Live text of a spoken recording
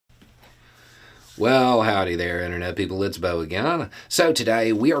Well, howdy there, Internet people. It's Bo again. So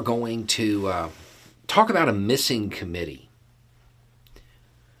today we are going to talk about a missing committee.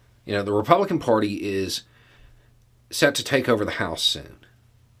 You know, the Republican Party is set to take over the House soon.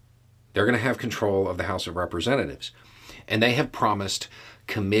 They're going to have control of the House of Representatives. And they have promised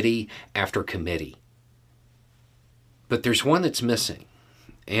committee after committee. But there's one that's missing.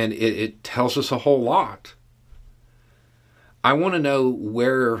 And it tells us a whole lot. I want to know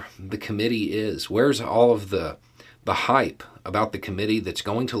where the committee is. Where's all of the hype about the committee that's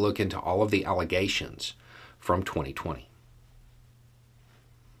going to look into all of the allegations from 2020?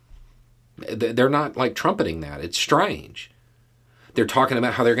 They're not like trumpeting that. It's strange. They're talking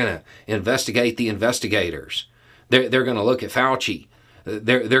about how they're going to investigate the investigators. They're going to look at Fauci.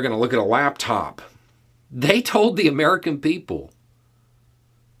 They're going to look at a laptop. They told the American people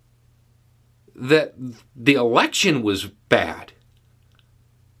that the election was bad.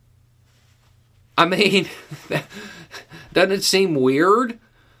 I mean, doesn't it seem weird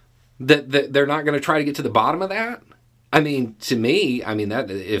that they're not going to try to get to the bottom of that? I mean, to me,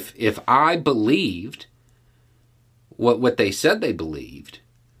 that if I believed what they said they believed,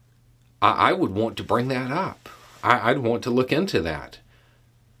 I would want to bring that up. I'd want to look into that.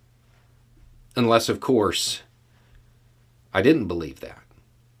 Unless, of course, I didn't believe that.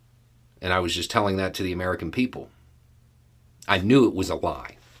 And I was just telling that to the American people. I knew it was a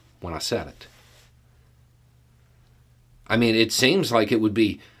lie when I said it. I mean, it seems like it would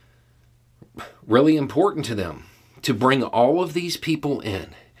be really important to them to bring all of these people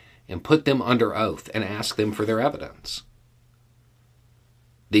in and put them under oath and ask them for their evidence.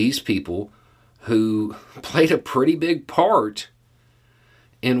 These people who played a pretty big part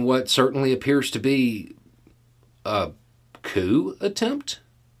in what certainly appears to be a coup attempt.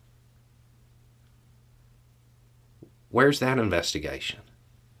 Where's that investigation?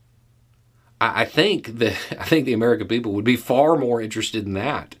 I think the American people would be far more interested in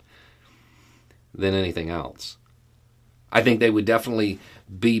that than anything else. I think they would definitely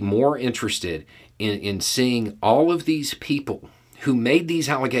be more interested in seeing all of these people who made these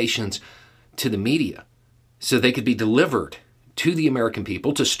allegations to the media so they could be delivered to the American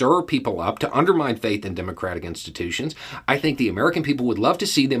people to stir people up, to undermine faith in democratic institutions. I think the American people would love to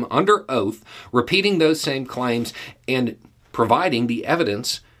see them under oath, repeating those same claims and providing the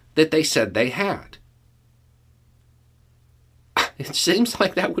evidence that they said they had. It seems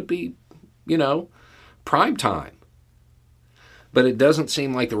like that would be, prime time. But it doesn't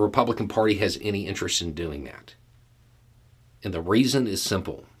seem like the Republican Party has any interest in doing that. And the reason is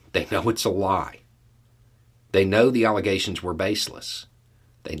simple. They know it's a lie. They know the allegations were baseless.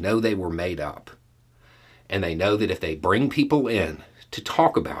 They know they were made up. And they know that if they bring people in to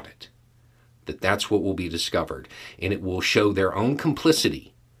talk about it, that's what will be discovered. And it will show their own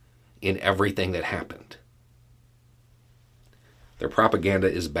complicity in everything that happened. Their propaganda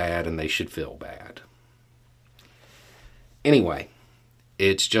is bad and they should feel bad. Anyway,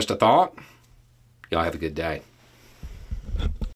 it's just a thought. Y'all have a good day.